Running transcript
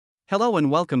Hello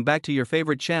and welcome back to your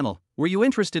favorite channel. Were you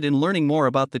interested in learning more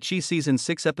about TheChi Season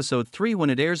 6 Episode 3 when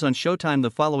it airs on Showtime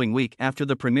the following week after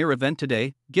the premiere event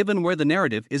today? Given where the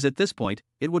narrative is at this point,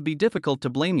 it would be difficult to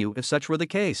blame you if such were the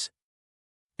case.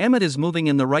 Emmett is moving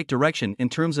in the right direction in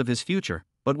terms of his future,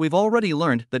 but we've already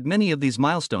learned that many of these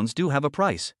milestones do have a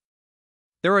price.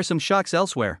 There are some shocks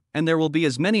elsewhere, and there will be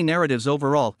as many narratives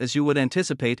overall as you would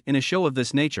anticipate in a show of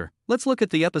this nature. Let's look at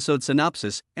the episode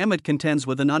synopsis. Emmett contends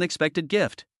with an unexpected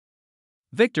gift.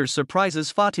 Victor surprises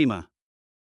Fatima.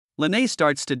 Lene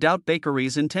starts to doubt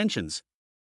Bakery's intentions.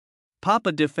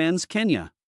 Papa defends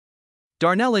Kenya.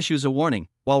 Darnell issues a warning,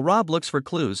 while Rob looks for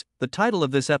clues. The title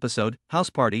of this episode, House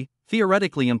Party,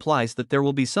 theoretically implies that there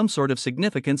will be some sort of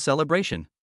significant celebration.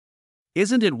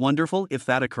 Isn't it wonderful if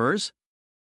that occurs?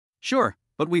 Sure,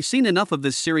 but we've seen enough of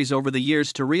this series over the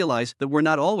years to realize that we're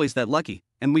not always that lucky,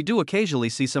 and we do occasionally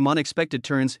see some unexpected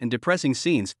turns and depressing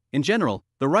scenes. In general,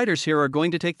 the writers here are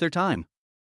going to take their time.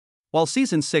 While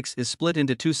Season 6 is split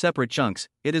into two separate chunks,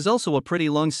 it is also a pretty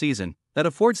long season that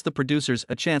affords the producers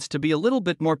a chance to be a little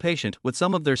bit more patient with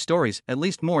some of their stories, at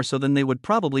least more so than they would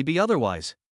probably be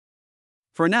otherwise.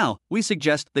 For now, we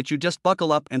suggest that you just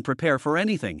buckle up and prepare for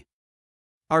anything.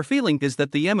 Our feeling is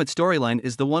that the Emmett storyline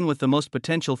is the one with the most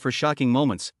potential for shocking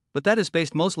moments, but that is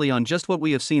based mostly on just what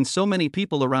we have seen so many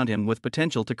people around him with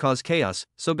potential to cause chaos.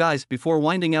 So guys, before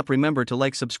winding up, remember to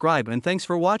like, subscribe, and thanks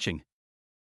for watching.